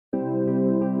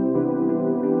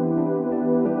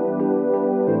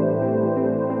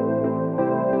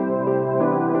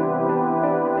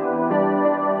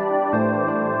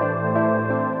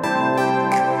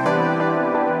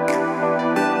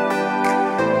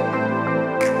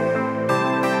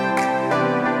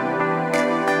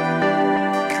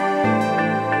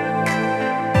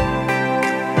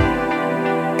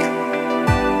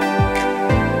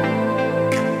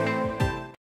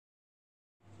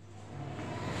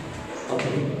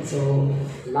Okay, so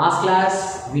last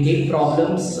class we did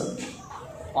problems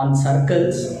on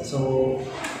circles. So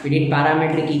we did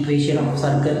parametric equation of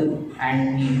circle,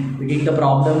 and we did the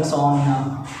problems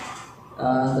on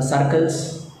the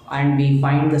circles, and we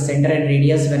find the center and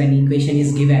radius when an equation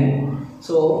is given.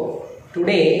 So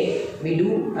today we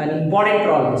do an important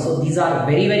problem. So these are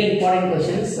very important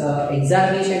questions.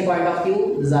 Examination point of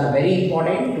view, these are very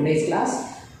important today's class.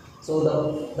 So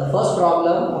the first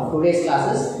problem of today's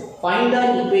class is find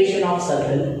the equation of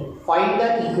circle. Find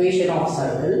the equation of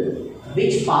circle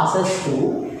which passes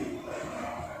through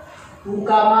 2,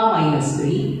 minus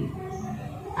 3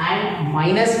 and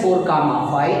minus 4,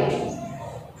 5,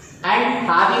 and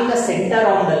having the center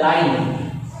on the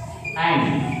line,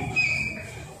 and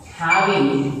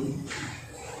having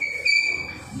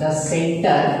the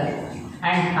center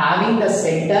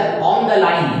on the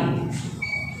line,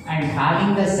 and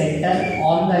having the center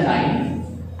on the line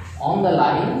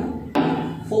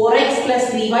 4x plus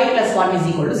 3y plus 1 is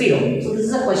equal to 0. So this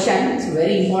is a question, it's a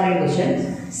very important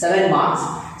question, 7 marks.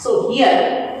 So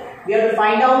here we have to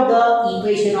find out the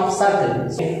equation of circle.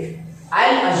 So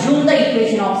I'll assume the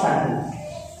equation of circle.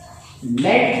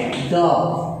 Let the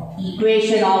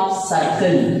equation of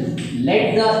circle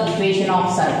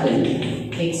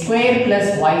x square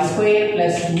plus y square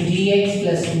plus 2gx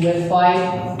plus 2fy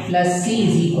plus c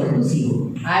is equal to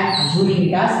 0. I am assuming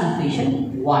it as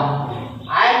equation 1.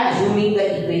 I am assuming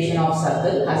the equation of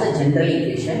circle as a general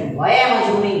equation. Why I am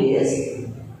assuming this?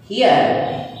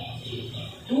 Here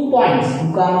 2 points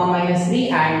 2, minus 3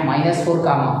 and minus 4,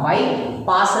 5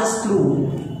 passes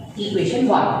through equation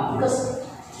 1. Because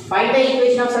find the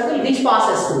equation of circle which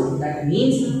passes through. That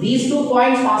means these 2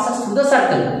 points passes through the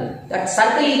circle. That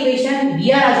circle equation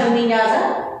we are assuming as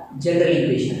a general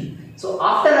equation. So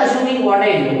after assuming what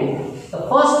I do, the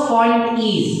first point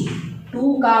is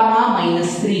 2,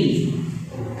 minus 3.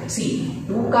 See,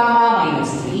 2,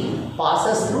 minus 3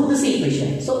 passes through this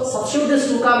equation. So substitute this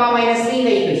 2, minus 3 in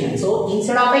the equation. So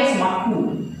instead of x, mark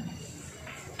 2.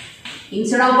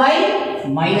 Instead of y,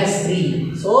 minus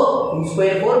 3. So 2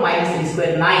 square 4 minus 3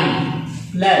 square 9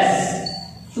 plus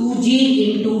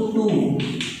 2g into 2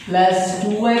 plus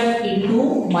 2f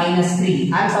into minus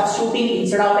 3. I am substituting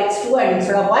instead of x 2 and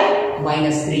instead of y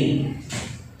minus 3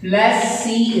 plus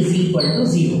c is equal to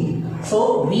 0.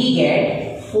 So we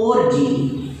get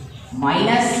 4g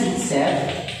minus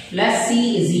 6f plus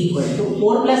c is equal to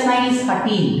 4 plus 9 is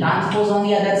 13. Transpose on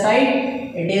the other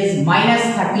side, it is minus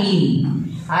 13.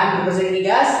 I am representing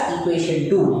as equation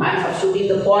 2. I am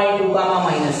substituting the point 2,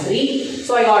 minus 3.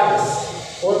 So I got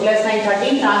this 4 plus 9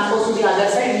 13. Transpose to the other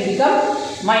side, will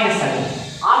become minus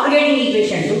 13. After getting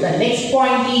equation 2, the next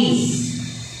point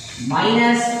is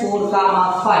minus 4,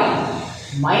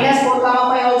 5. Minus 4,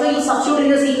 5 also you substitute in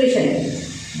this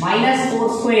equation. Minus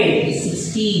 4 square is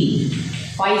 16.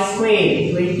 5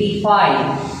 square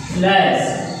 25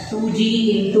 plus 2g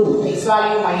into x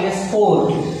value minus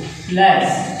 4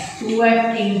 plus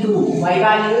 2f into y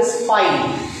value is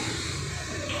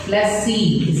 5 plus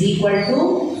c is equal to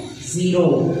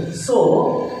 0.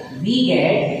 So we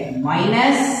get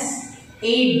minus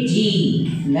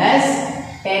 8g plus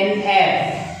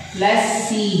 10f plus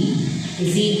c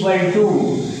is equal to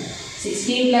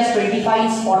 16 plus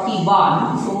 25 is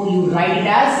 41. So you write it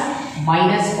as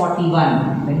minus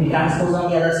 41. When we transpose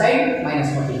on the other side,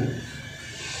 minus 41.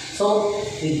 So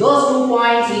with those 2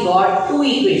 points we got 2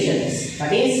 equations.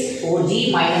 That is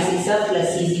 4g minus 6f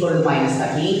plus c is equal to minus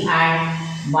 13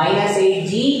 and minus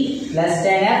 8g plus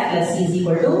 10f plus c is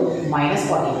equal to minus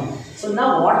 41. So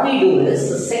now what we do is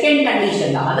the second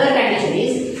condition, the other condition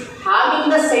is having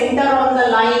the center on the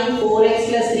line 4x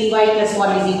plus 3y plus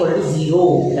 1 is equal to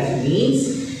 0. That means,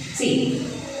 see,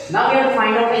 now we have to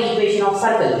find out the equation of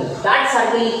circle. That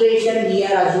circle equation we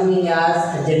are assuming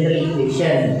as a general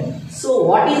equation. So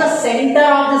what is the center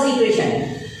of this equation?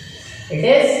 It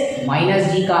is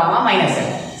minus g, minus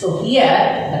f. So here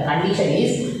the condition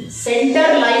is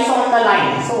center lies on the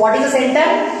line. So what is the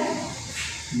center?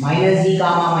 Minus g,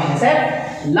 minus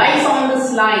f lies on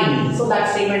this line. So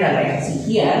that statement I write.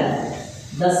 See here,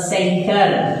 the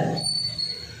center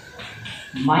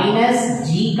minus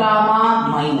g,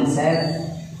 minus f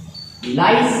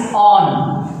lies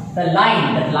on the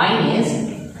line. That line is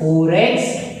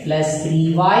 4x plus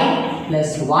 3y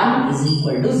plus 1 is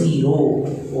equal to 0.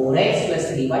 4x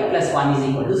plus 3y plus 1 is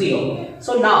equal to 0.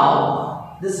 So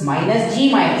now this minus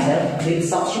g minus f will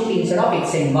substitute instead of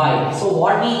x and y. So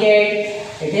what we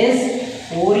get? It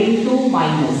is 4 into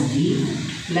minus g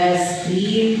plus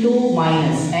 3 into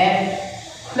minus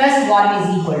f plus 1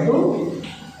 is equal to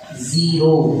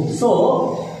 0.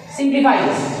 So simplify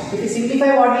this. If you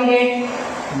simplify, what we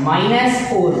get? Minus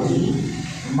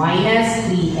 4g minus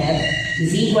 3f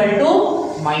is equal to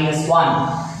minus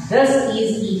 1. This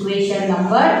is equation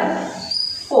number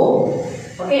 4.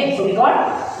 Okay, so we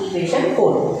got equation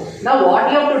 4. Now what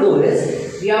we have to do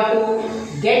is, we have to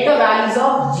get the values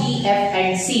of g, f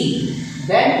and c.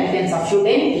 Then we can substitute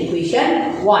in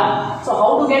equation 1. So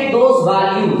how to get those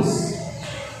values?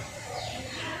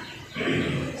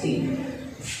 See.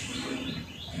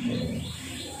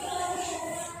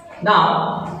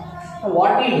 Now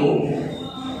what we do,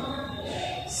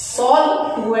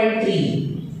 solve 2 and 3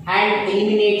 and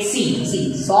eliminate c.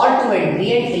 See, solve 2 and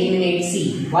 3 and eliminate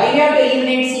c. Why we have to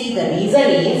eliminate c? The reason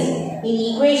is,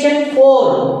 in equation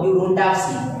 4 you don't have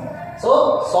c.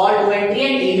 So solve 2 and 3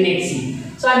 and eliminate c.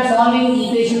 So I am solving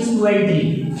equations 2 and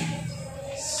 3.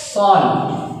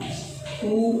 Solve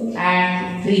 2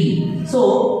 and 3.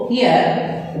 So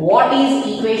here, what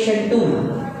is equation 2?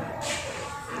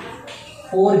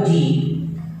 4g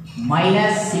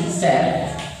minus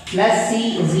 6f plus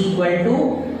c is equal to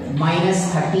minus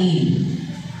 13.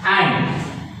 And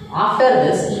after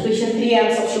this, equation 3 I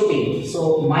am substituting.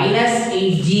 So minus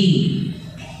 8g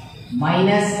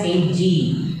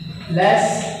plus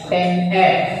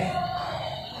 10f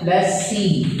plus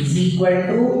c is equal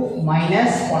to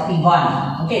minus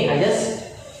 41. Okay, I just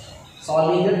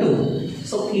solving the 2.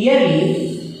 So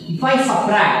clearly, if I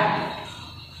subtract,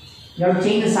 you have to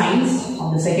change the signs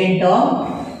of the second term.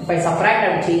 If I subtract,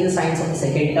 I have to change the signs of the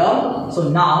second term. So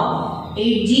now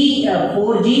 4g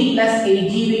plus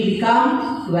 8g will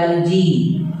become 12g.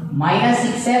 Minus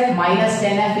 6f minus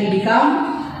 10f will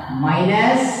become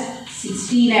minus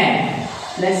 16f.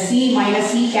 Plus c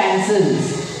minus c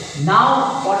cancels.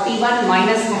 Now 41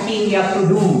 minus 13 we have to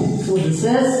do. So this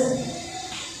is,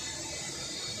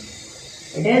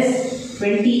 it is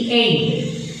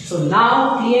 28. So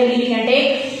now clearly we can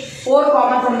take 4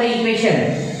 common from the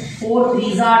equation. 4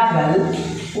 3s are 12,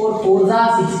 4 4s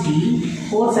are 16,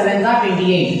 4 7s are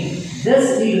 28.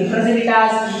 This we represent it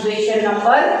as equation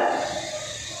number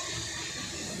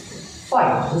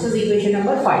 5. This is equation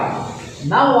number 5.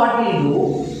 Now what we do,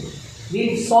 we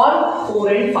will solve 4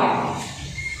 and 5.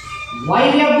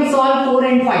 Why we have to solve 4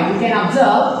 and 5? You can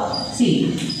observe, see,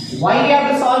 why we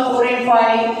have to solve 4 and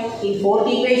 5? In 4th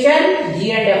equation,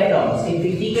 g and f terms. In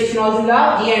 5th equation also you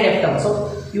have g and f terms. So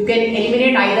you can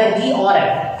eliminate either g or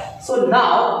f. So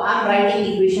now I am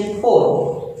writing equation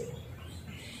 4.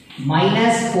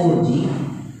 Minus 4g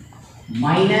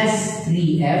minus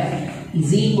 3f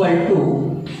is equal to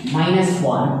minus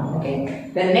 1. Okay.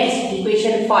 The next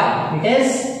equation 5, it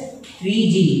is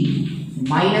 3g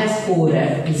minus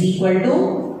 4f is equal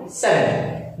to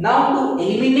 7. Now to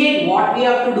eliminate, what we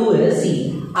have to do is,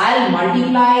 see, I will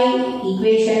multiply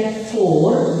equation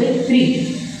 4 with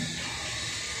 3.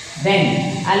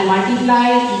 Then I will multiply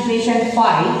equation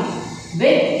 5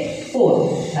 with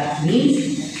 4. That means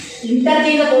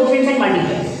interchange the coefficients and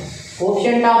multiply.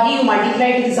 Coefficient of g you multiply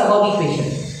with this above equation.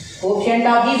 Coefficient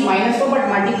of g is minus 4, but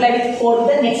multiply with 4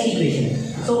 with the next equation.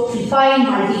 So if I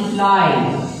multiply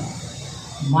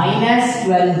minus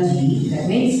 12g, that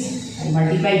means I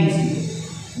multiply these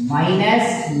two. Minus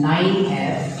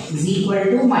 9f is equal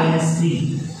to minus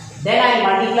 3. Then I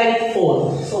multiply with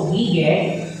 4. So we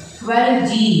get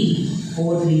 12g.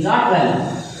 4 3s are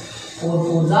 12. 4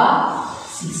 4s are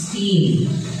 16.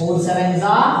 4 7s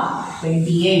are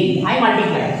 28. I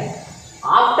multiply.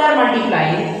 After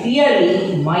multiplying,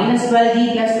 clearly minus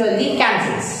 12g plus 12g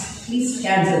cancels. Please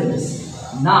cancel this.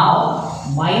 Now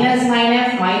minus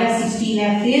 9f minus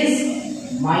 16f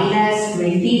is minus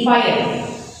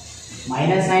 25f.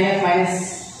 Minus 9f minus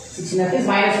 16f is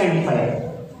minus 25f.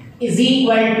 Is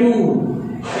equal to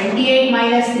 28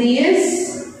 minus 3 is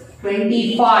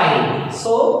 25.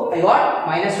 So I got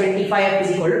minus 25f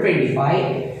is equal to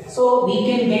 25. So we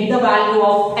can get the value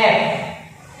of f.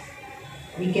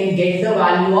 We can get the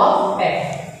value of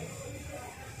f.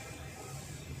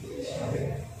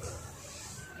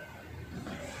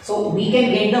 So we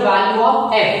can get the value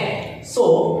of f.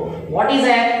 So what is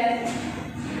f?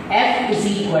 F is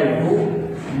equal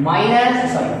to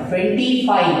minus 25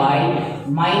 by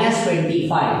minus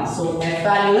 25. So f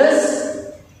value is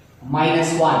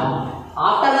minus 1.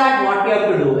 After that, what we have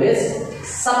to do is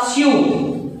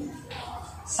substitute.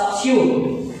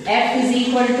 F is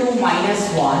equal to minus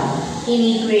 1 in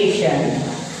equation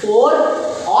 4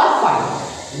 or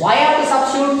 5. Why I have to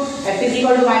substitute f is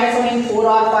equal to minus 1 in 4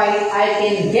 or 5? I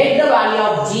can get the value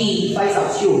of g if I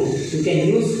substitute. You can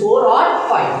use 4 or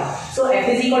 5. So f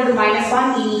is equal to minus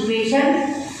 1 in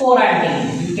equation 4 I am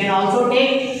taking. You can also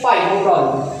take 5, no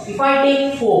problem. If I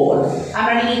take 4, I am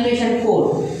writing equation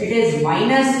 4. It is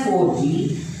minus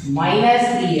 4g minus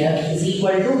 3f is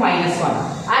equal to minus 1.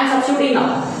 I am substituting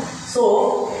now.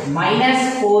 So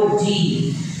minus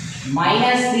 4g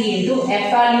minus 3 into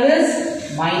f value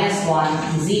is minus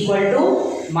 1 is equal to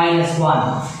minus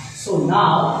 1. So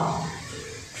now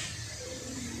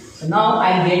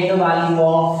I get the value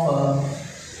of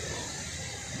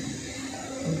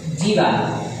g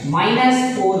value.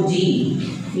 Minus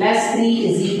 4g plus 3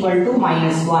 is equal to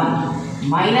minus 1.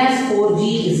 Minus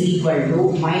 4g is equal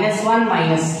to minus 1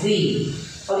 minus 3.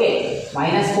 Okay,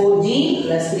 minus 4g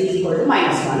plus 3 is equal to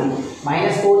minus 1.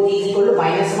 Minus 4g is equal to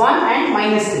minus 1 and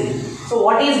minus 3. So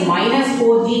what is minus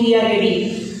 4g we are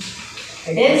getting?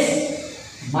 It is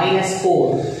minus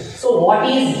 4. So what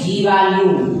is g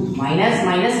value? Minus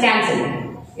cancel.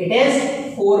 It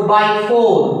is 4 by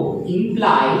 4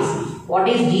 implies what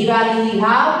is g value we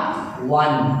have?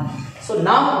 1. So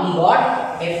now we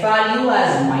got f value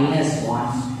as minus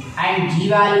 1 and g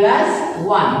value as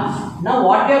 1. Now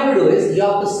what you have to do is you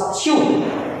have to substitute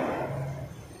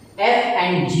f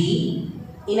and g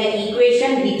in an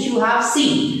equation which you have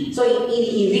C. So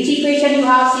in which equation you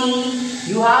have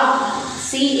C? You have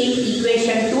C in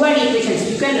equation 2 and equation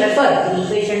 3. You can refer in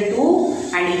equation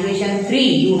 2 and equation 3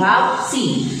 you have C.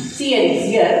 See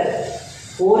here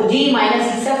 4g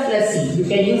minus 6f plus c. You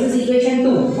can use this equation 2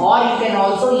 or you can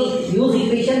also use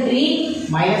equation 3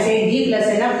 minus 8g plus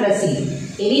nf plus c.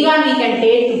 Anyone we can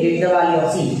take to get the value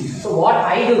of c. So what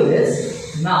I do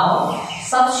is now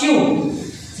substitute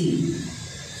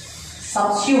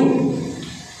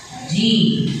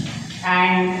g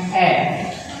and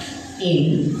f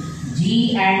in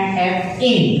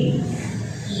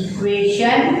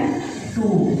equation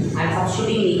 2. I am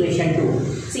substituting in equation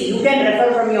 2. See, you can refer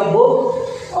from your book.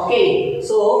 Okay,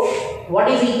 so what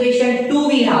is equation 2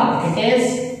 we have? It is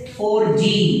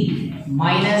 4g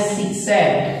minus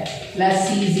 6f plus c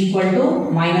is equal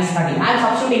to minus 13. I am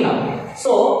substituting now.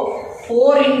 So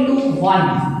 4 into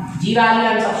 1, g value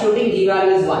I am substituting, g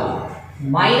value is 1.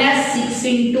 Minus 6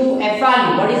 into f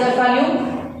value. What is f value?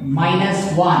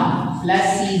 Minus 1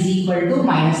 plus c is equal to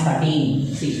minus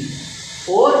 13. See,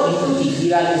 4 into g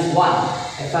value is 1.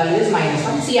 F value is minus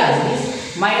 1. C as it is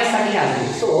minus 13 as it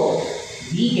is. So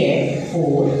we get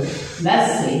 4 plus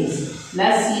 6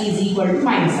 plus c is equal to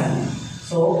minus 13.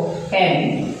 So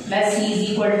 10 plus c is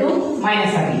equal to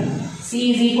minus 13.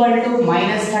 C is equal to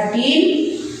minus 13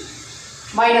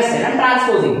 minus 10. I am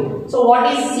transposing. So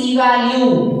what is c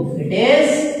value? It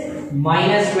is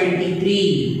minus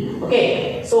 23.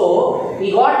 Okay. So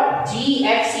we got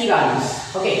GFC values.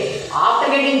 Okay.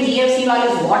 After getting GFC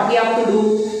values, what we have to do?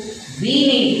 We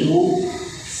need to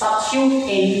substitute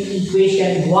in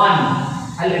equation 1.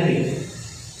 I'll repeat.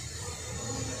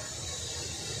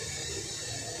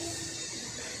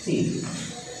 See,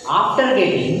 after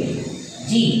getting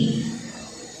G,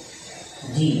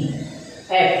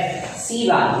 F, C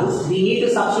values, we need to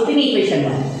substitute in equation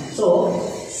 1. So,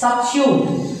 substitute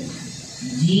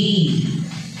G,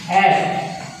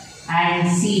 F and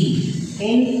C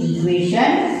in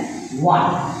equation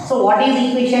 1. So, what is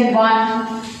equation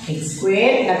 1? X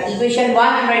square, that equation 1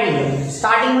 I am writing.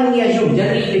 Starting when we assume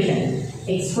general equation.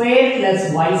 X square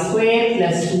plus y square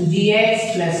plus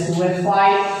 2gx plus 2f5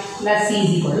 plus c is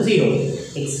equal to 0.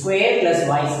 X square plus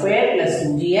y square plus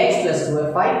 2gx plus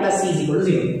 2f5 plus c is equal to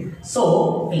 0.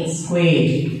 So, x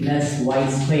square plus y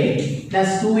square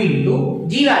plus 2 into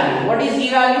g value. What is g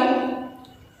value?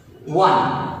 1.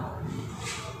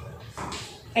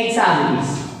 X value is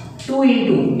 2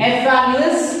 into f value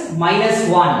is minus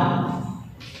 1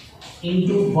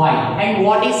 into y. And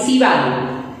what is c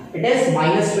value? It is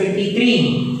minus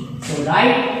 23. So,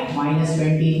 write minus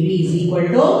 23 is equal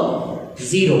to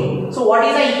 0. So, what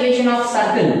is the equation of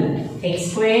circle?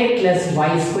 X square plus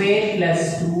y square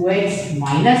plus 2x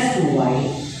minus 2y,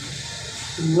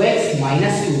 2x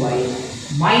minus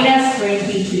 2y minus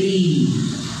 23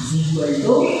 is equal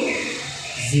to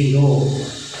 0.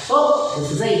 So,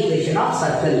 this is the equation of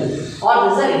circle, or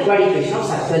this is the required equation of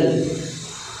circle.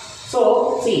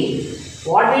 So, see,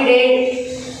 what we did,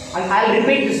 I will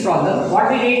repeat this problem.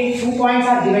 What we did, 2 points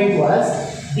are given to us.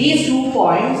 These 2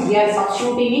 points we are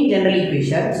substituting in general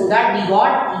equation, so that we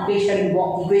got equation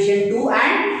 2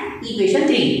 and equation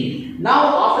 3.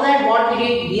 Now after that what we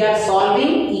did, we are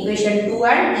solving equation 2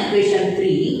 and equation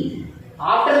 3.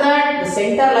 After that the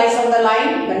center lies on the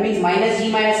line, that means minus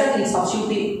g minus f, we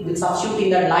substitute in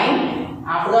that line.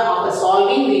 After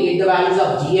solving we get the values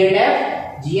of g and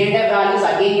f. G and f values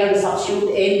again you have to substitute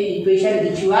in equation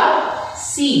which you have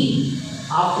C.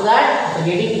 After that, after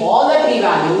getting all the 3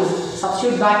 values,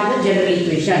 substitute back in the general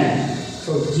equation.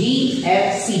 So G,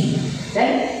 F, C.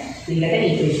 Then we get an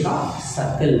equation of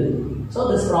circle. So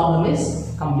this problem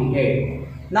is completed.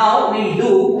 Now we will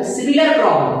do a similar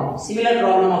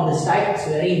problem of this type. It's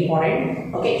very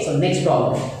important. Okay, so next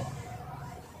problem.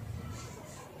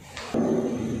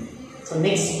 So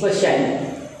next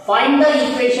question. Find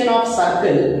the equation of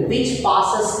circle which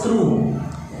passes through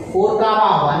 4,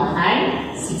 1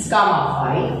 and 6,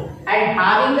 5 and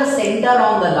having the center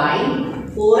on the line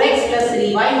 4x plus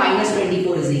 3y minus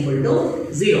 24 is equal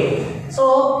to 0.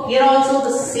 So here also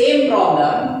the same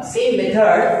problem, same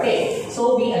method. Okay,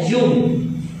 so we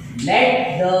assume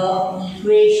let the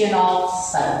equation of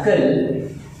circle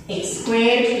x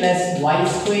square plus y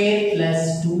square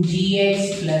plus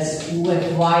 2gx plus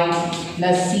 2fy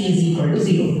plus c is equal to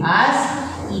 0 as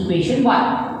equation 1.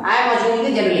 I am assuming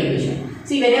the general equation.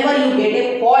 See, whenever you get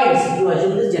a point, you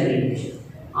assume this general equation.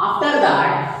 After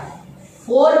that,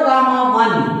 4,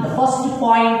 1, the first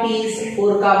point is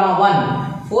 4,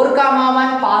 1. 4, 1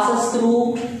 passes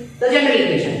through the general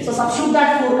equation. So substitute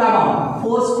that 4, 1.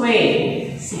 4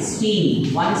 square,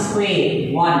 16, 1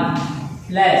 square, 1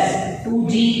 plus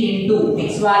 2g into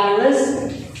x value is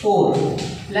 4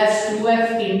 plus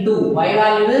 2f into y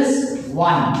value is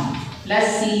 1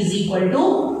 plus c is equal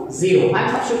to 0. I am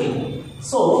substituting.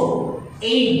 So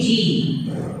 8g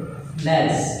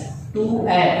plus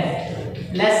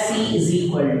 2f plus c is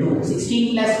equal to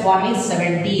 16 plus 1 is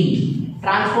 17.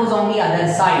 Transpose on the other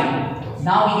side.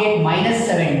 Now we get minus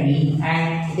 17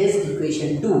 and it is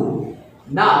equation 2.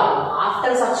 Now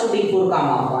after substituting 4,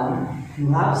 1, you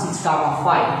have 6,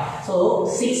 5. So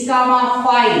 6,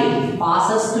 5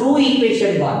 passes through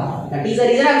equation 1. That is the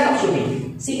reason I am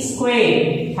substituting. 6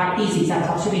 square 36. I am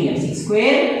substituting here. 6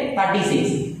 square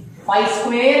 36. 5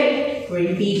 square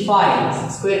 25.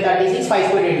 6 square 36. 5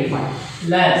 square 25.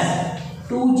 Plus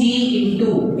 2g into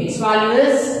x value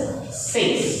is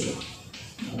 6.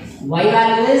 Y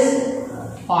value is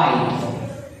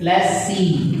 5. Plus c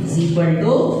is equal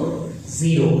to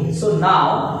 0. So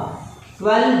now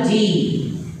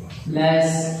 12g plus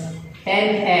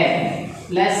 10f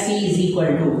plus c is equal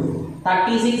to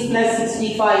 36 plus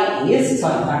 65 is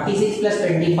 36 plus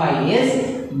 25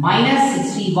 is minus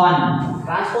 61.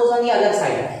 Transpose on the other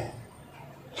side.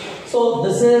 So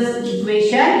this is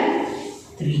equation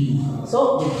 3.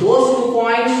 So with those 2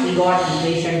 points we got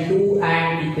equation 2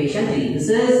 and equation 3. This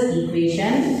is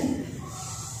equation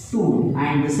 2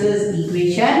 and this is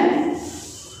equation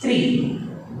 3.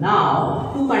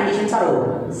 Now 2 conditions are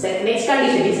over. Next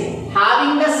condition is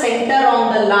having the center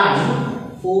on the line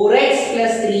 4x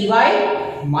plus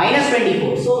 3y minus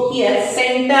 24. So here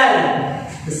center,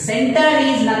 the center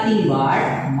is nothing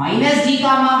but minus g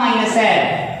comma minus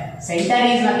f. Center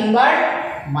is nothing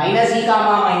but minus g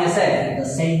comma minus f. The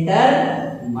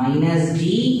center minus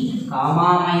g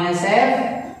comma minus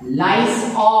f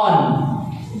lies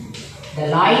on the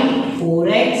line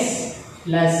 4x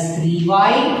plus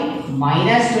 3y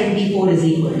minus 24 is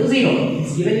equal to 0.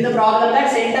 It's given in the problem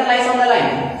that center lies on the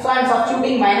line. So I am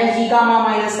substituting minus g comma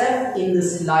minus f in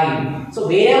this line. So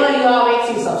wherever you have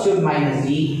x, you substitute minus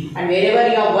g, and wherever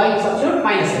you have y, you substitute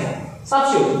minus f.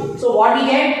 Substitute. So what we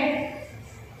get?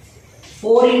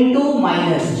 4 into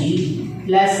minus g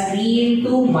plus 3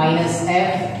 into minus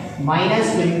f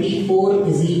minus 24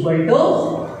 is equal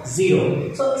to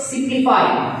 0. So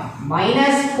simplify.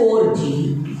 Minus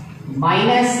 4g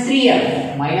minus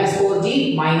 3f, minus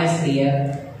 4g minus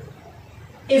 3f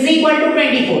is equal to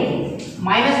 24.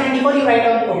 Minus 24 you write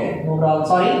down, okay, no problem,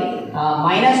 sorry.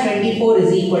 Minus 24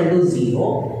 is equal to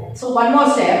 0. So one more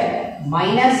step,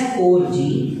 minus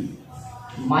 4g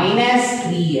minus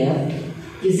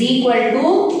 3f is equal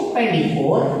to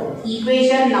 24.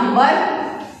 Equation number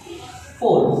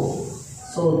 4.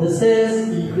 So this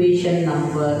is equation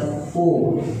number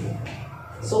 4.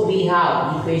 So we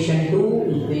have equation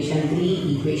 2, equation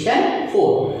 3, equation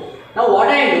 4. Now what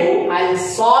I do, I will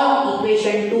solve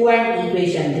equation 2 and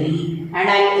equation 3 and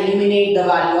I will eliminate the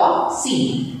value of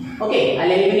c. Okay, I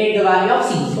will eliminate the value of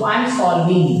c. So I am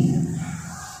solving.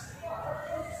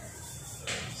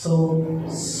 So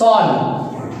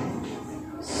solve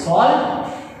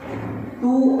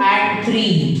 2 and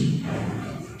 3.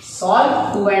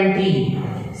 Solve 2 and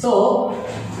 3. So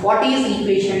what is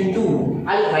equation 2?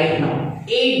 I will write now.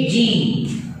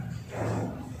 8g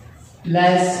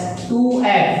plus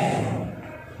 2f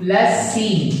plus c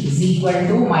is equal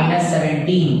to minus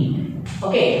 17.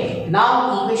 Okay,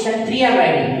 now equation 3 I am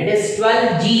writing. It is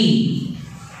 12g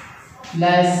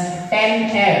plus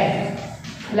 10f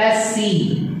plus c.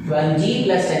 12g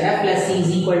plus 10f plus c is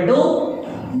equal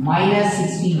to minus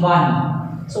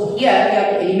 61. So here we have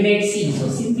to eliminate c. So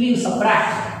simply you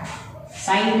subtract.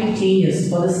 Sign will changes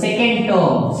for the second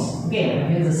terms.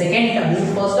 Okay, this is the second term. This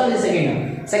is first term, this is second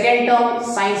term. Second term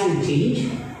signs will change.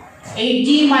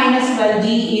 8g minus 12g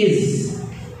is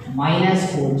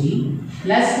minus 4g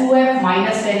plus 2f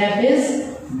minus 10f is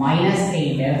minus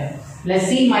 8f plus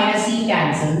c minus c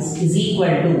cancels is equal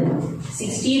to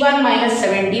 61 minus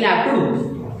 17 I have to do.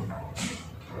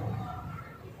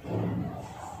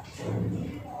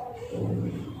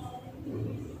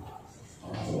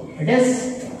 It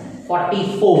is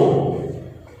 44.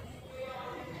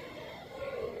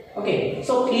 Okay,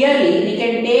 so clearly we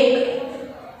can take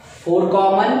 4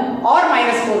 common or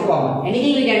minus 4 common.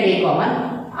 Anything we can take common.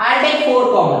 I'll take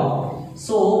 4 common.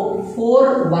 So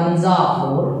 4 ones are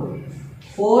 4,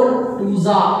 4 twos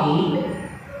are 8,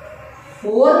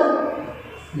 4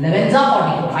 11s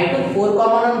are 44. I took 4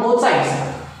 common on both sides.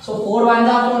 So 4 ones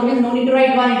are 4 means no need to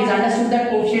write 1. It is understood that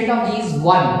coefficient of g is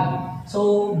 1.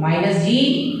 So minus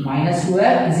g minus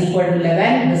 2f is equal to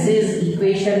 11. This is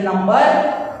equation number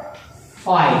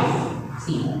 5.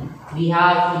 See, we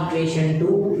have equation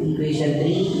 2, equation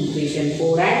 3, equation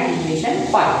 4 and equation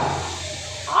 5.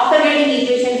 After getting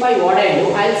equation 5, what I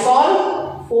do? I'll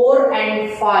solve 4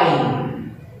 and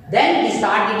 5. Then we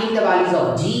start getting the values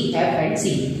of g, f and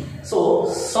c. So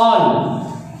solve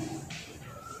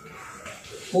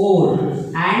 4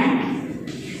 and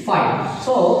 5.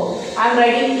 So I am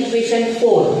writing equation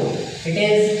 4. It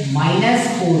is minus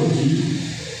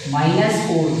 4g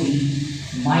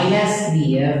minus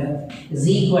 3f is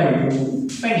equal to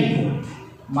 24.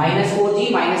 Minus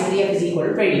 4g minus 3f is equal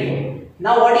to 24.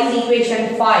 Now what is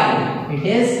equation 5? It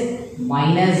is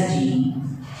minus g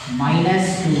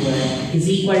minus 2f is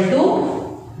equal to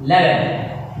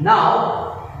 11.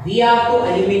 Now we have to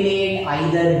eliminate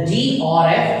either g or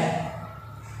f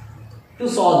to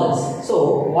solve this. So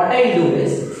what I will do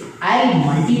is I will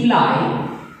multiply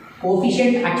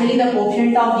coefficient. Actually the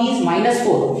coefficient of g is minus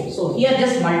 4. So here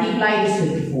just multiply this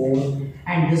with 4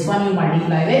 and this one you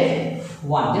multiply with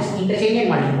 1. Just interchange and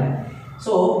multiply.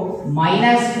 So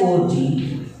minus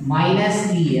 4g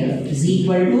minus 3f is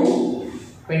equal to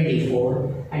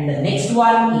 24 and the next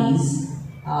one is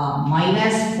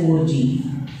minus 4g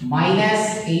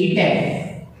minus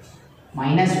 8f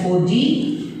minus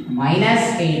 4g minus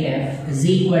 8f is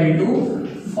equal to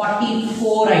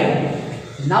 44 I.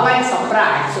 Now I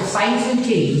subtract, so signs will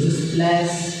change. This is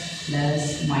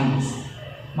plus minus.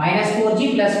 Minus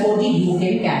 4g plus 4g you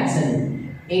can cancel.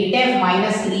 8f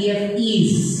minus 3f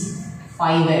is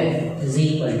 5f is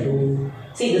equal to,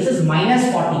 see this is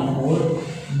minus 44.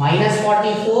 Minus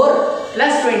 44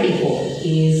 plus 24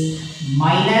 is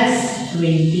minus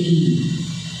 20.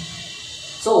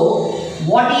 So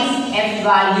what is f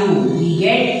value? We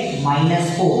get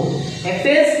minus 4. F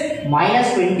is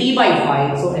minus 20 by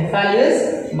 5. So f value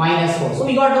is minus 4. So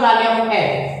we got the value of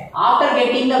f. After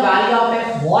getting the value of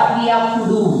f, what we have to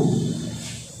do?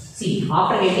 See,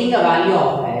 after getting the value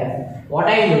of f, what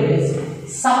I do is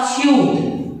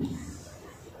substitute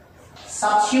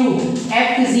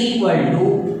f is equal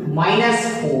to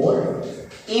minus 4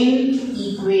 in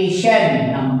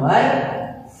equation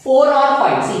number 4 or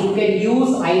 5. See, you can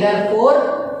use either 4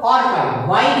 or 5.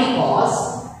 Why? Because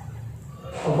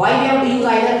why we have to use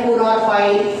either 4 or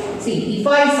 5? See, if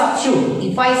I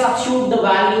substitute the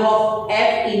value of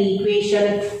f in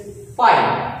equation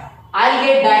 5, I'll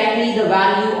get directly the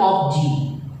value of g.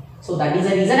 So that is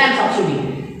the reason I am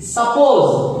substituting.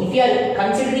 Suppose if you are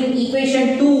considering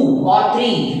equation 2 or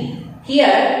 3,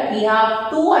 here we have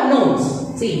two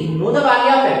unknowns. See, you know the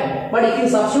value of f, but if you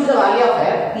substitute the value of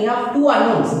f, we have two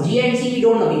unknowns. G and c we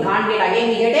don't know. We can't get, again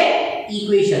we get a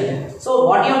equation. So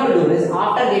what you have to do is,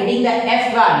 after getting the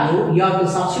f value, you have to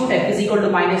substitute f is equal to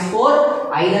minus 4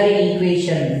 either in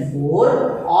equation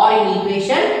 4 or in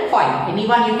equation 5.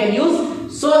 Anyone you can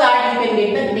use, so that you can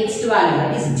get the next value,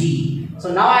 that is g.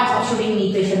 So now I am substituting in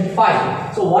equation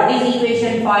 5. So what is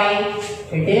equation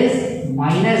 5? It is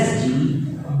minus g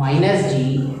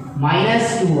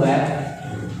minus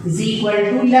 2f is equal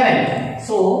to 11.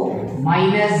 So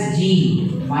minus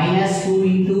g minus 2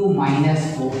 into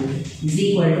minus 4 is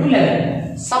equal to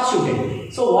 11.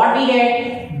 Substituted. So what we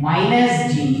get?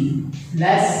 Minus g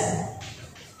plus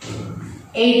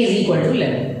 8 is equal to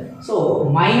 11. So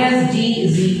minus g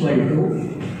is equal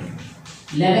to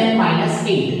 11 minus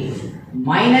 8.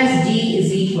 Minus g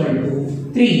is equal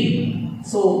to 3.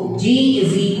 So g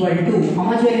is equal to, how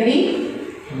much we are getting?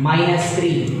 Minus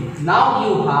 3. Now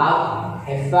you have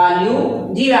f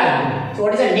value, g value. So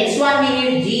what is the next one? We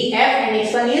need g, f, and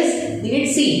next one is we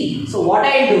need c. So what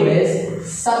I do is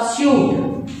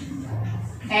substitute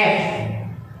f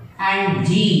and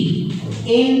g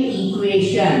in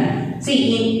equation. See,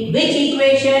 in which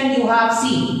equation you have c?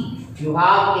 You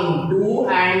have in 2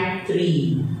 and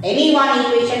 3. Any one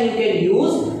equation you can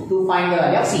use to find the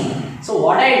value of c. So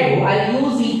what I do, I'll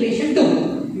use equation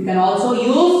 2. You can also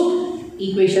use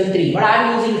equation 3, but I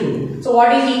am using 2. So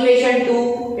what is equation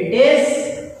 2? It is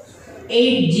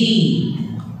 8g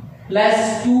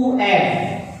plus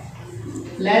 2f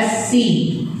plus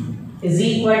c is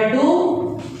equal to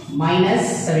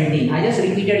minus 17. I just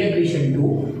repeated equation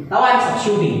 2. Now I am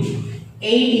substituting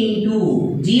 8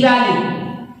 into g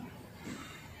value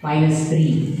minus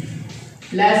 3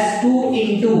 plus 2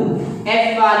 into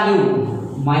f value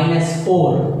minus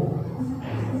 4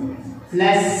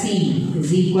 plus c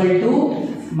is equal to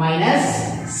minus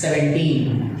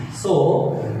 17.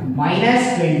 So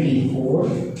minus 24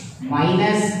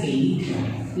 minus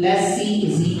 8 plus c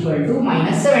is equal to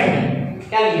minus 17.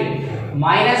 Calculate.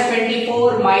 Minus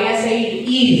 24 minus 8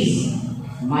 is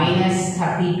minus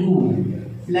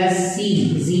 32 plus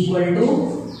c is equal to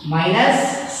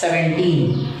minus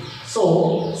 17.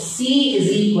 So c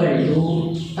is equal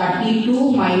to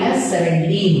 32 minus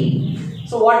 17.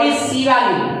 So what is c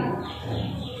value?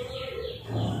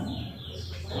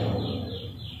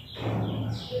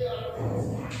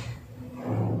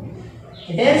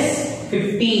 It is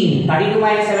 15. 32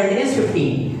 minus 17 is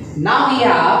 15. Now we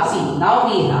have, see, now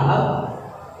we have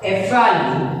f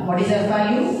value. What is f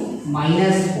value?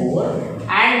 Minus 4.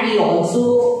 And we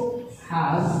also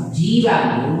have g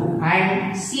value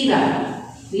and c value.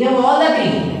 We have all the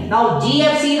three. Now g,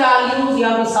 f, c values you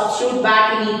have to substitute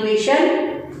back in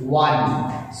equation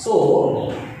 1.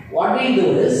 So what we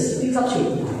do is we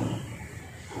substitute.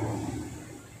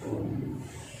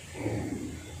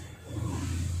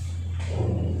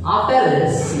 After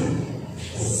this,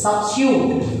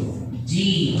 substitute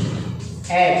g,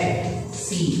 f,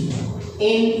 c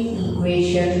in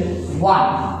equation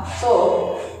 1.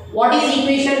 So what is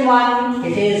equation 1?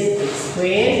 It is x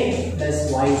squared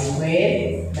plus y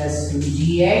squared plus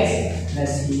 2gx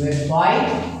plus 2fy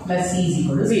plus c is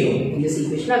equal to 0. In this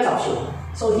equation I will substitute.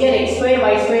 So here x square,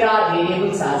 y square are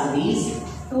variables as these.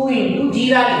 2 into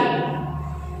g value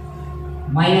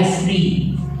minus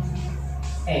 3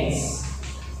 x.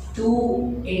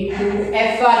 2 into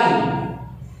f value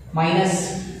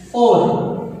minus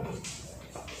 4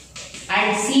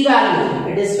 and c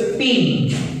value, it is 15,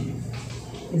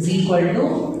 is equal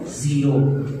to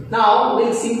 0. Now we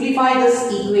will simplify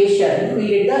this equation to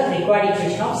get the required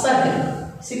equation of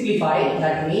circle. Simplify,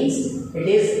 that means it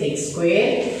is x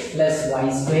square plus y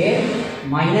square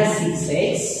minus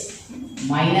 6x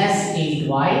minus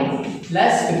 8y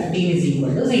plus 15 is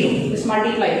equal to 0. Just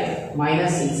multiply.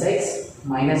 Minus 6x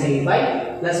minus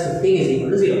 8y plus 15 is equal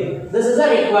to 0. This is the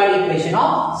required equation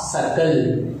of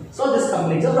circle. So this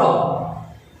completes the problem.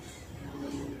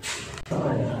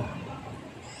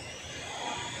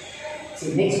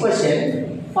 See, next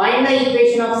question. Find the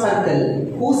equation of circle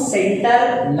whose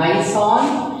center lies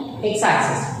on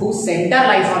x-axis. Whose center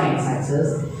lies on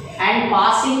x-axis and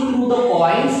passing through the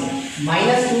points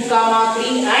minus 2,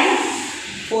 3 and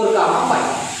 4, 5.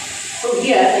 So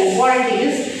here the important thing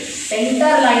is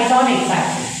center lies on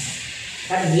x-axis.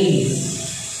 That means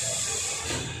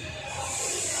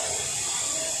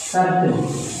circle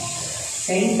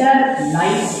center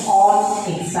lies on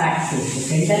x-axis. The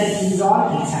center is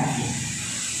on x-axis.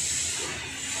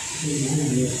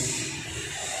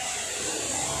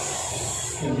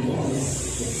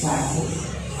 X-axis.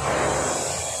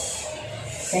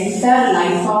 Center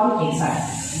lies on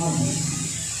x-axis.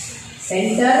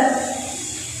 Center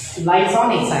lies on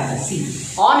x-axis. See,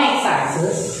 on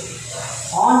x-axis,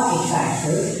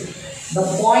 the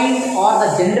point or the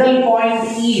general point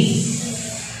is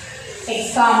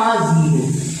x comma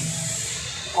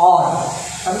 0, or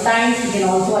sometimes we can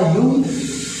also assume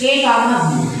k comma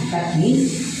 0. That means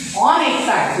on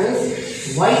x-axis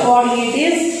y coordinate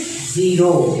is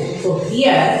 0. So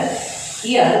here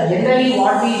generally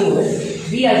what we do is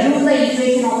we assume the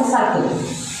equation of a circle.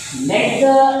 Let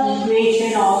the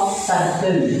equation of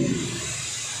circle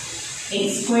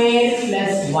x square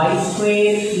plus y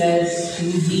square plus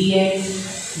 2gx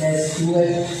plus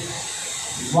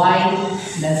 2fy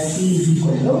plus c is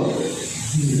equal to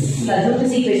 0. We assume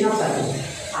this equation of circle.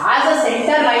 As the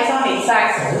center lies on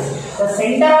x-axis, the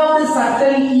center of the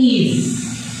circle is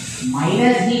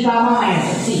minus g comma minus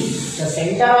f. See, the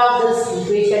center of this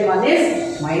equation 1 is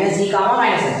minus g comma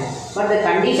minus f. But the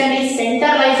condition is center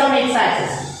lies on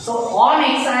x-axis. So on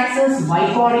x-axis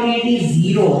y coordinate is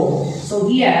 0. So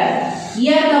here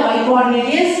the y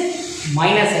coordinate is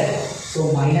minus f.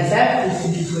 So minus f is to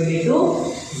be equal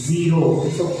to 0.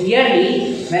 So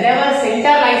clearly whenever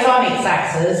center lies on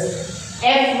x-axis,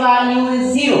 f value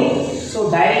is 0. So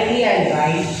directly I will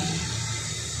write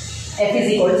f is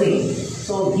equal to 0.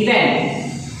 So given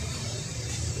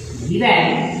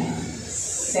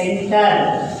center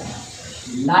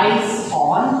lies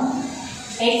on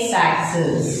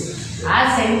x-axis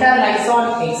As center lies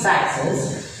on x-axis,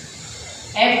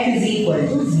 f is equal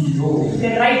to 0. You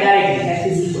can write directly f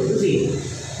is equal to 0.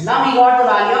 Now we got the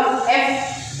value of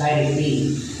f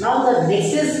directly. Now the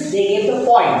next is they gave the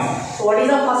points. So what is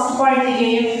the first point they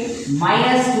gave?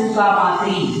 Minus 2 comma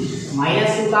 3.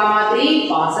 Minus 2 comma 3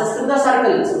 passes through the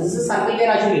circle. So this is circle we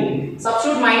are assuming.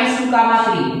 Substitute minus 2 comma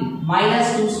 3.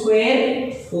 Minus 2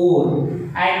 square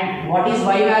 4. And what is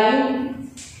y value?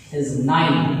 Is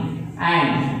 9.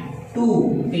 And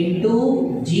 2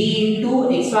 into g into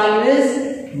x value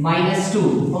is minus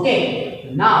 2.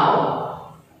 Okay.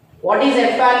 Now, what is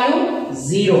f value?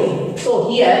 0. So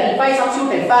here, if I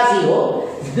substitute f as 0,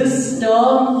 this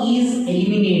term is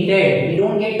eliminated. We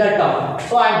don't get the term.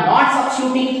 So I am not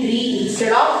substituting 3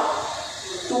 instead of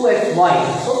 2fy.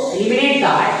 So eliminate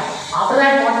that. After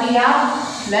that, what we have?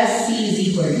 Plus c is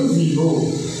equal to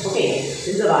 0. Okay.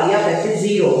 Since the value of f is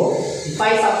 0, if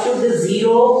I substitute this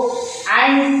 0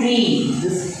 and 3,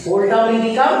 this whole term will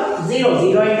become 0.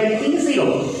 0 and anything is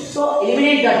 0. So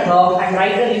eliminate that term and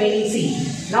write the remaining c.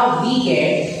 Now we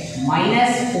get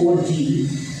minus 4g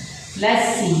plus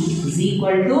c is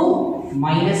equal to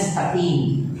minus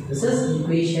 13. This is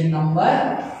equation number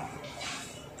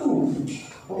 2.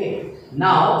 Okay.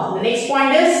 Now the next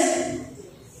point is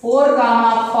 4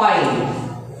 comma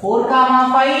 5. 4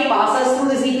 comma 5 passes through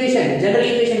this equation. General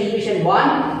equation, equation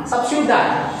 1. Substitute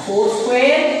that. 4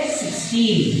 square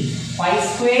 16. 5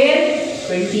 square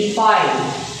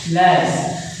 25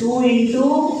 plus 2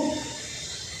 into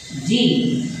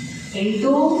g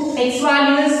into x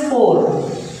value is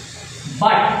 4.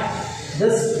 But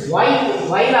this y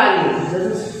value, this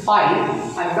is 5.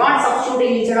 I am not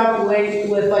substituting instead of 2 and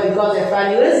 2f because f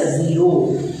value is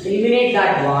 0. Eliminate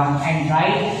that one and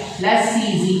write plus c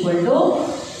is equal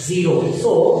to 0.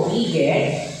 So we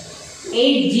get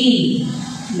 8g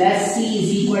plus c is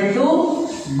equal to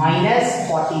minus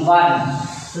 41.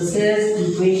 This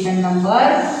is equation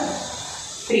number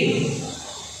 3.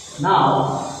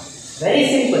 Now, very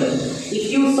simple.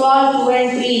 If you solve 2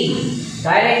 and 3,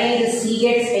 directly the c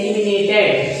gets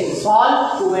eliminated. So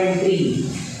solve 2 and 3.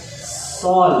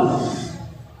 Solve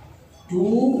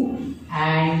 2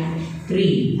 and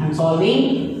 3. I am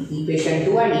solving equation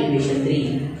 2 and equation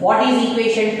 3. What is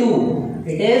equation 2?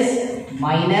 It is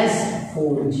minus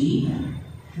 4g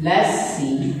plus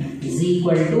c is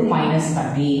equal to minus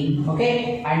 13.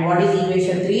 Okay. And what is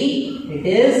equation 3? It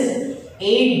is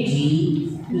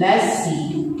 8g plus c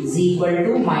is equal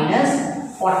to minus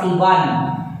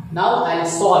 41. Now I will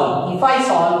solve. If I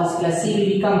solve, this plus c will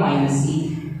become minus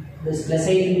c. This plus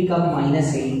 8 will become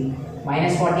minus 8.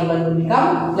 Minus 41 will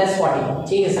become plus 41.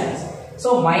 Change the signs.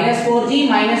 So minus 4g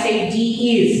minus 8g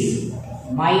is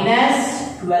minus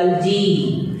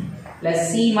 12g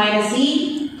plus c minus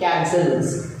c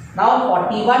cancels. Now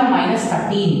 41 minus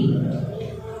 13.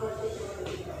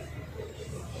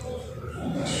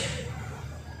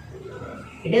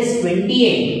 It is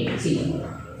 28. See,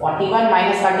 41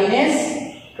 minus 13 is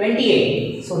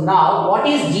 28. So now what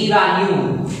is g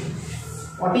value?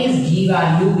 What is g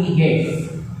value we get?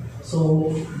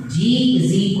 So g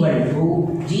is equal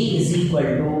to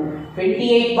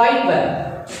 28 by 12.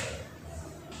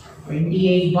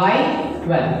 28 by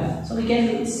 12. So we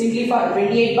can simplify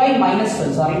 28 by minus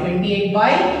 12. Sorry, 28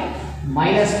 by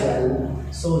minus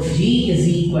 12. So g is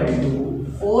equal to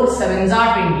 4 7s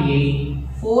are 28,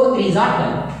 4 3s are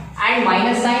 12, and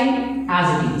minus sign as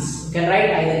it is. You can write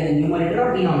either in the numerator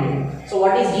or denominator. So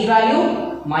what is g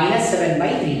value? Minus 7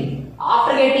 by 3.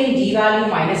 After getting g value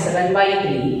minus 7 by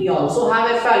 3, we also have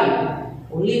f value.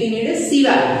 Only we need is c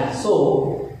value.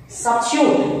 So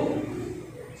substitute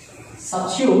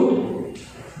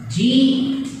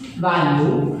g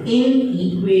value in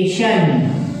equation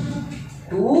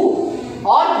 2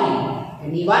 or 3.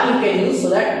 Any one you can use so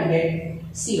that we get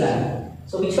c value.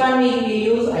 So which one we will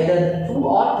use? Either 2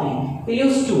 or 3. We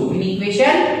use 2 in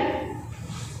equation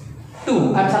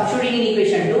 2. I am substituting in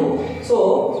equation 2. So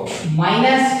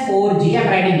minus 4g, I am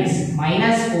writing this,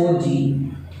 minus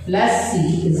 4g plus c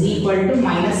is equal to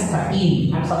minus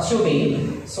 13. I am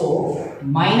substituting. So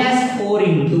minus 4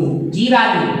 into g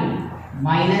value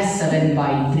minus 7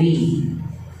 by 3.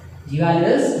 G value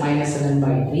is minus 7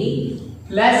 by 3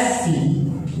 plus c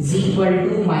is equal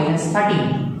to minus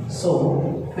 13.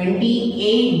 So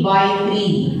 28 by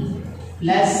 3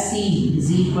 plus c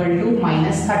is equal to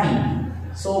minus 13.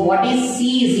 So what is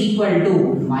c is equal to?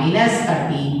 Minus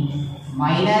 13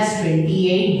 minus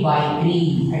 28 by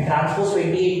 3. I transpose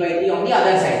 28 by 3 on the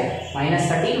other side. Minus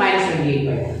 13 minus 28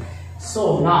 by 3.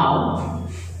 So now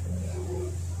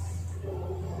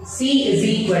c is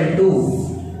equal to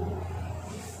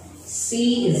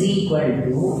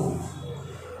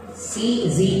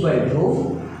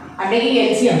I'm taking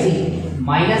LCM. See,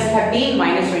 minus 13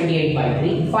 minus 28 by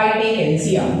 3. If I take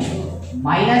LCM,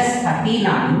 minus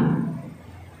 39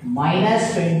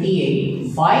 minus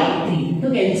 28 by 3.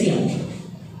 Took LCM.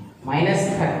 Minus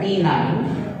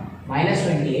 39 minus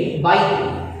 28 by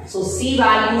 3. So C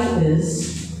value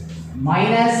is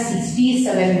minus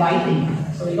 67 by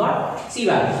 3. So we got C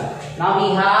value. Now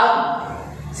we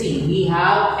have, see, we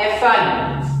have F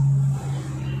value.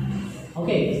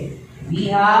 Okay. We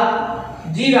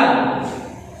have G value.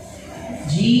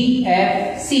 G,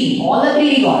 F, C. All the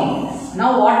three we got.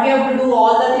 Now what we have to do,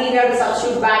 all the three we have to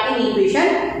substitute back in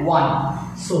equation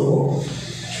 1. So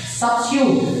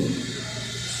substitute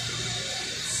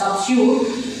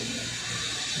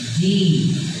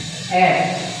G,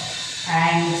 F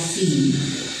and C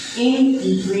in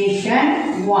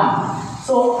equation 1.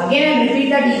 So again I repeat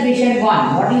that equation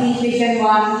 1. What is equation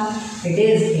 1? It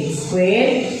is x square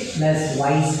plus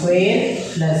y square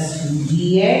plus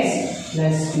 2gx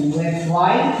plus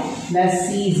 2fy plus c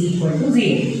is equal to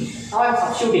 0. Now I am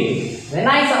substituting. When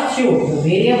I substitute the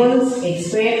variables x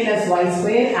square plus y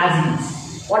square as it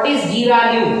is, what is g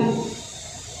value?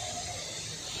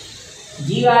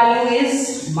 G value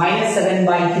is minus 7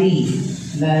 by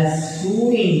 3 plus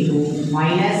 2 into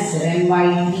minus 7 by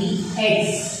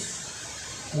 3x.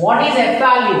 What is f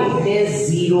value? It is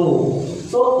 0.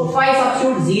 So if I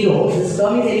substitute 0, this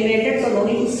term is eliminated, so no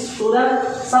need to do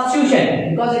the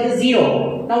substitution because it is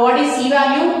 0. Now what is C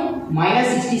value?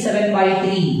 Minus 67 by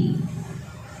 3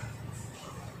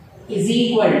 is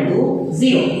equal to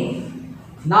 0.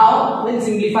 Now we will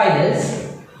simplify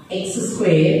this. X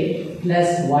square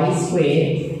plus y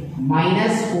square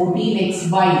minus 14x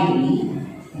by 3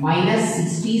 minus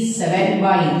 67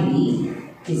 by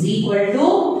 3 is equal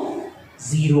to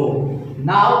 0.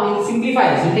 Now we will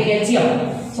simplify this. We take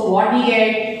LCM. So what we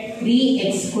get?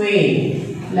 3x square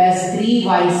plus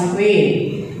 3y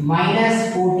square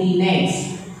minus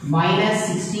 14x minus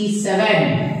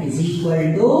 67 is equal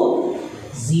to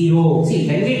 0. See,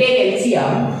 when we take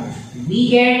LCM, we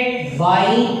get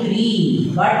by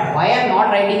 3. But why I am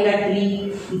not writing that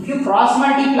 3? If you cross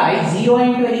multiply 0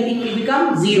 into anything will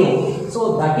become 0.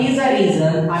 So that is the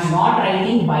reason I am not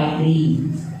writing by 3.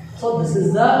 So this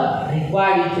is the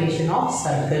required equation of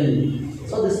circle.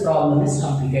 So this problem is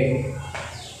completed.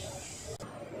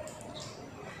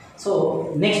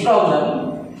 So next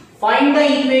problem. Find the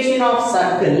equation of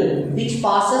circle which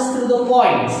passes through the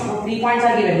points. Now 3 points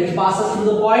are given which passes through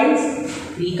the points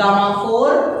 3,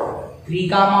 4, 3,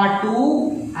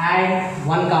 2 and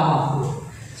 1, 4.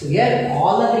 So here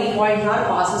all the 3 points are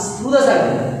passes through the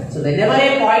circle. So whenever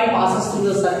a point passes through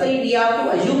the circle, we have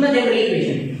to assume the general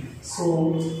equation.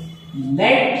 So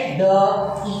let the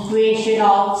equation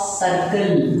of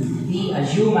circle be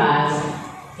assumed as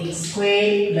x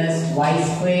square plus y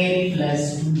square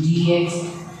plus 2gx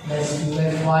plus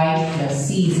 2fy plus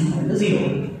c is equal to 0.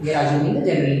 We are assuming the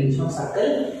general equation of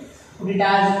circle. Put it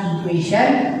as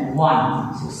equation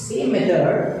 1. So same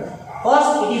method. First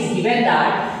it is given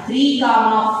that 3,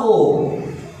 4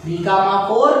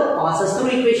 passes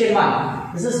through equation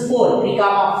 1. This is 4. 3,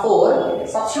 4.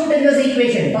 Substitute in this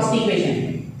equation. First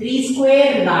equation. 3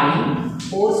 square 9,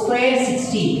 4 square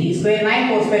 16. 3 square 9,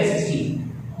 4 square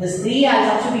 16. This 3 I will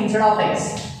substitute instead of x.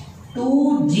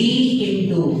 2g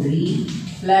into 3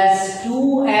 plus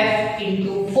 2f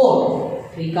into 4.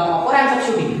 3, 4 I am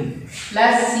substituting.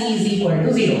 Plus c is equal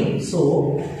to 0. So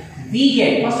we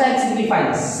get, first I will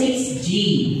simplify this.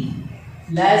 6g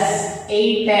plus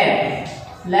 8f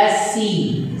plus c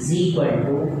is equal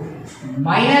to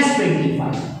minus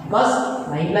 25. Because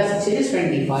 9 plus 16 is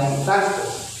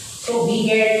 25. So we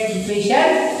get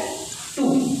equation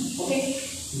 2. Okay.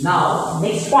 Now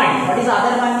next point. What is the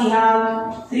other one we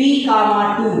have? 3, 2.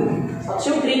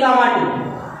 Substitute 3, 2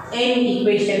 in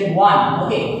equation 1.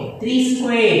 Okay. 3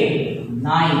 square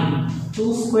 9.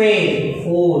 2 square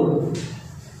 4.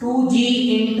 2g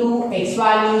into x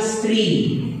value is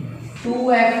 3.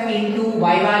 2f into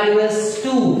y value is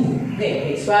 2.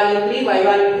 Okay. X value 3, y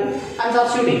value 2. I am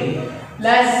substituting.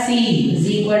 Plus c is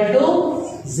equal to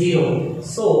 0.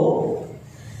 So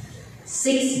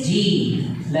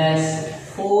 6g plus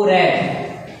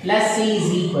 4f plus c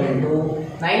is equal to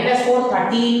 9 plus 4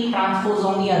 13 transpose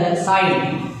on the other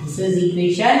side. This is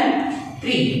equation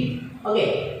 3.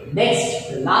 Okay. Next,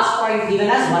 the last point given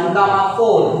as 1,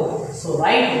 4. So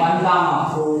write 1,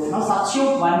 4. Now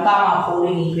substitute 1, 4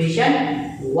 in equation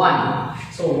 1.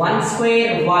 So 1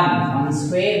 square 1. 1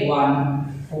 square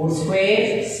 1. 4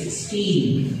 square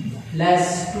 16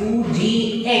 plus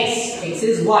 2gx. X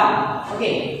is 1.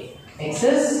 Okay. X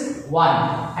is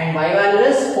 1 and y value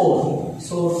is 4.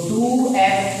 So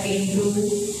 2f into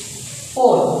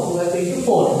 4. 2f into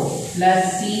 4.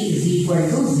 plus C is equal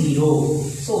to 0.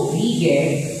 So we get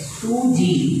 2G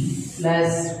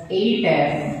plus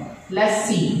 8F plus C.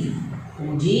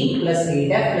 2G plus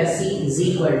 8F plus C is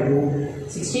equal to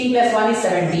 16 plus 1 is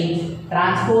 17.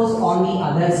 Transpose on the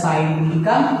other side will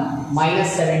become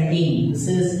minus 17. This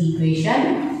is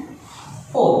equation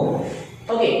 4.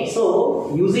 Okay,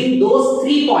 so using those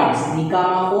 3 points 3,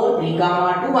 4, 3, 2,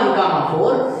 1,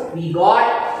 4, we got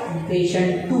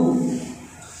equation 2,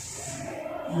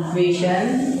 equation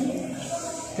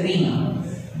 3,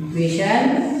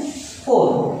 equation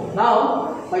 4.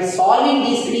 Now by solving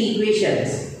these 3 equations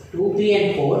 2, 3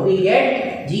 and 4, we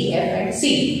get G, F and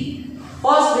C.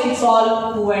 First we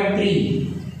solve 2 and 3.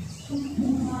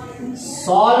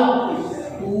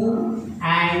 Solve 2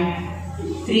 and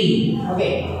 3.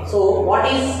 Okay, so what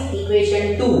is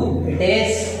equation 2? It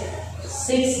is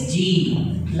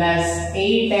 6G plus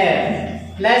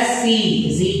 8F plus C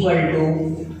is equal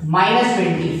to minus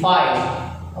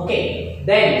 25. Okay,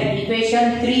 then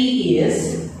equation 3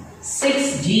 is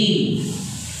 6G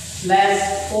plus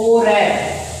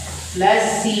 4F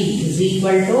plus C is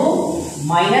equal to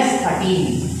minus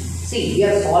 13. See, we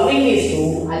are solving these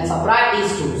two and subtract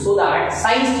these two so that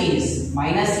signs changes.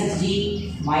 Minus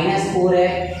 6G, minus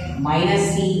 4F,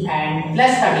 minus C and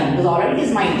plus 13 because already it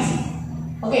is minus.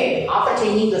 Okay, after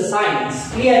changing the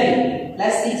signs, clearly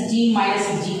plus 6G minus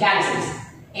 6G cancels.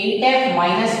 8F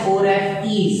minus 4F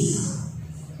is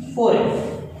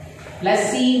 4F.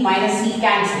 Plus C minus C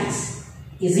cancels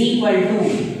is equal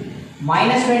to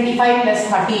minus 25 plus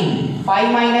 13.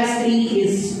 5 minus 3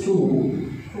 is 2.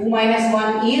 2 minus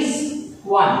 1 is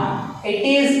 1. It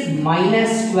is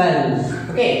minus 12.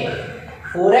 Okay.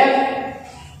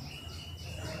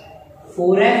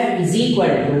 4F is equal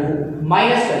to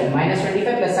minus 12. Minus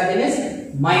 25 plus 13 is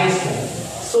minus 12.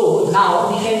 So now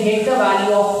we can get the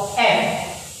value of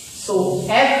F. So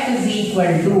F is equal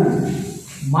to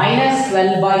minus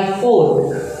 12 by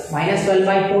 4. Minus 12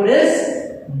 by 4 is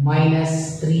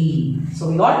minus 3. So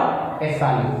we got F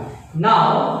value.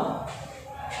 Now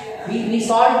we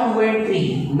solved 2 and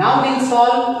 3. Now we'll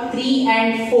solve 3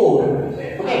 and 4.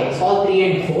 Okay, solve 3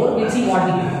 and 4. We'll see what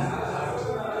we get.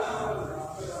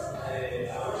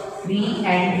 3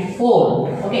 and 4.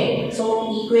 Okay, so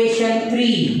equation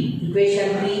 3.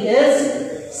 Equation 3 is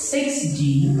 6G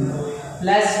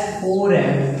plus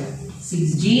 4F.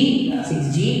 6G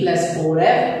plus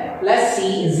 4F plus C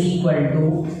is equal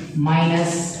to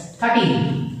minus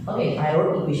 13. Okay, I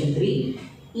wrote equation 3.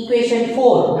 Equation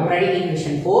 4. I am writing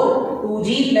equation 4.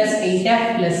 2G plus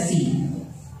 8F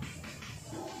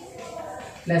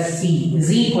plus C is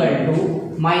equal to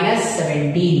minus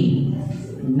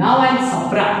 17. Now I will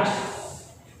subtract.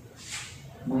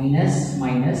 Minus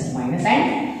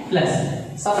and plus.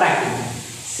 Subtracting.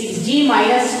 6G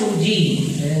minus 2G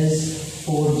is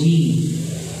 4G.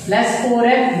 Plus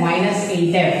 4F minus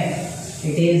 8F.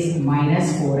 It is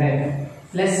minus 4F.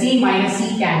 Plus C minus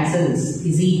C cancels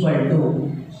is equal to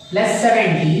plus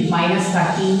 70 minus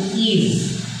 13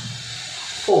 is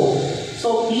 4.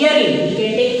 So clearly we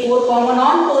can take 4 common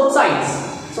on both sides.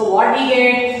 So what we get?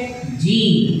 G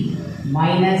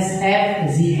minus F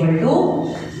is equal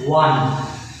to 1.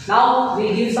 Now we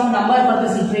will give some number for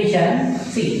this equation.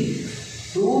 See,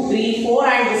 2, 3, 4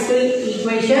 and this will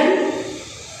equation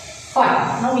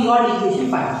 5. Now we got equation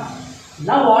 5.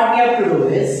 Now what we have to do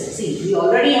is, see, we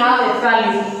already have F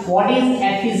value. What is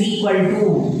F is equal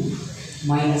to?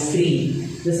 Minus 3.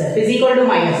 This F is equal to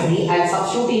minus 3. I will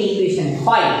substitute in equation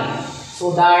 5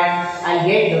 so that I will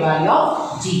get the value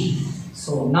of G.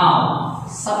 So now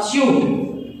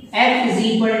substitute F is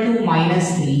equal to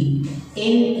minus 3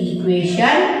 in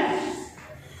equation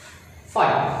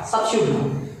 5. Substitute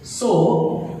now.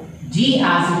 So G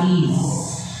as it is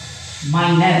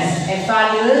minus F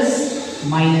value is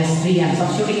minus 3. I am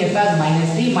substituting F as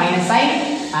minus 3, minus sign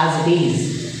as it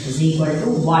is equal to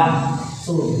 1.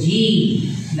 So G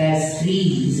plus 3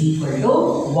 is equal to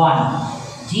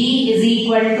 1. G is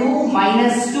equal to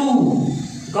minus 2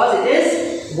 because it is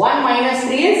 1 minus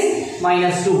 3 is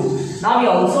minus 2. Now we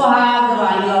also have the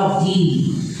value of G.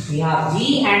 We have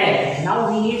G and F.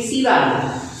 Now we need C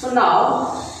value. So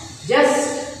now just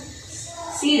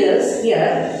see this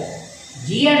here.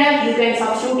 G and F you can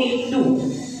substitute in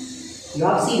 2. You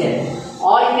have C there.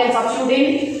 Or you can substitute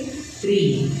in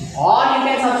 3. Or you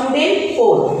can substitute in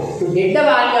 4. To get the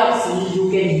value of C,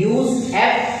 you can use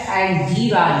F and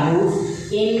G values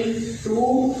in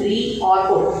 2, 3 or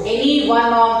 4. Any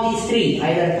one of these 3,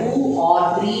 either 2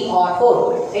 or 3 or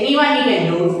 4. Any one you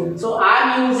can use. So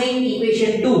I am using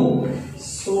equation 2.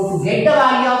 So to get the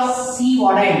value of C,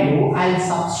 what I do, I will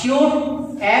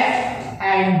substitute F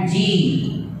and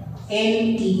G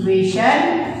in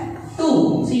equation 2.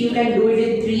 2. So you can do it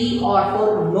in 3 or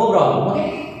 4, no problem.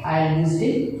 Okay, I will use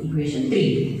it in equation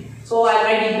 3. So I will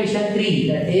write equation 3,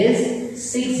 that is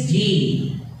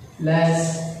 6g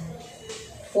plus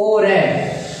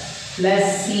 4f plus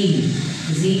c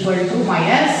is equal to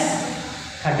minus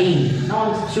 13. Now I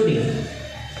am substituting.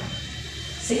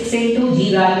 6 into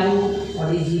g value,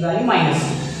 what is g value? Minus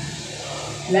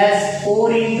 2. Plus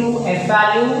 4 into f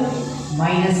value,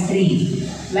 minus 3.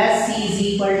 Plus c is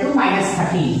equal to minus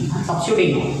 13. I am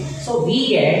substituting now. So we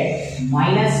get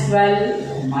minus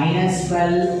 12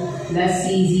 plus c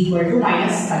is equal to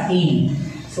minus 13.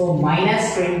 So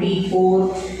minus 24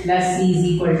 plus c is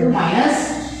equal to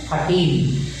minus 13.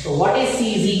 So what is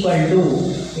c is equal to?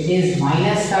 It is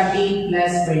minus 13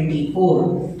 plus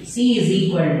 24. C is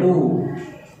equal to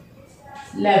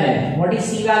 11. What is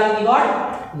c value we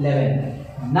got? 11.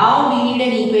 Now we need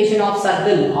an equation of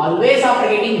circle. Always after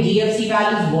getting GFC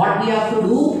values, what we have to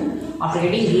do? After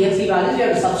getting GFC values, we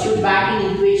have to substitute back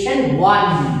in equation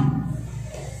 1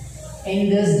 in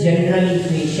this general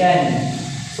equation.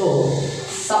 So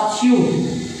substitute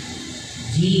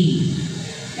G,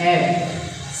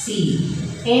 F, C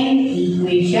in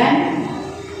equation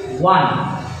 1.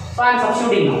 So I am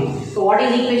substituting now. So what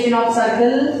is equation of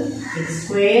circle? X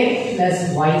square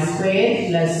plus y square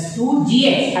plus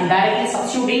 2gx. I am directly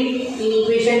substituting in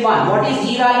equation 1. What is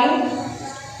g value?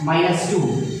 Minus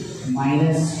 2.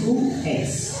 Minus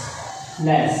 2x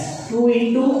plus 2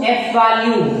 into f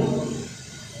value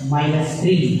minus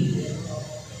 3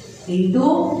 into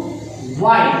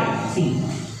y. See,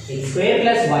 x square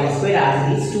plus y square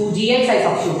as it is 2gx I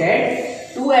substituted,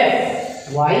 2f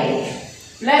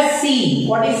plus c.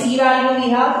 What is c value we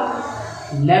have?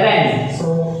 11. So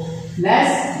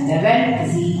plus 11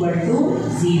 is equal to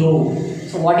 0.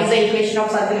 So what is the equation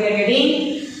of circle we are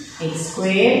getting? X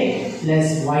square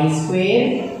plus y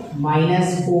square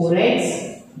minus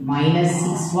 4x minus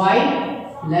 6y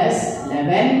plus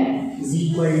 11 is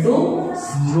equal to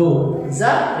 0. It's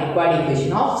the required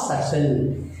equation of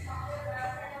circle.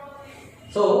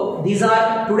 So these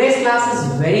are, today's class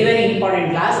is very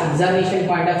important class. Examination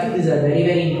point of view, these are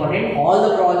very important. All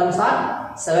the problems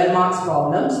are 7 marks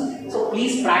problems. So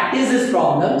please practice these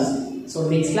problems. So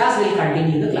next class we will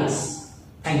continue the class.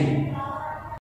 Thank you.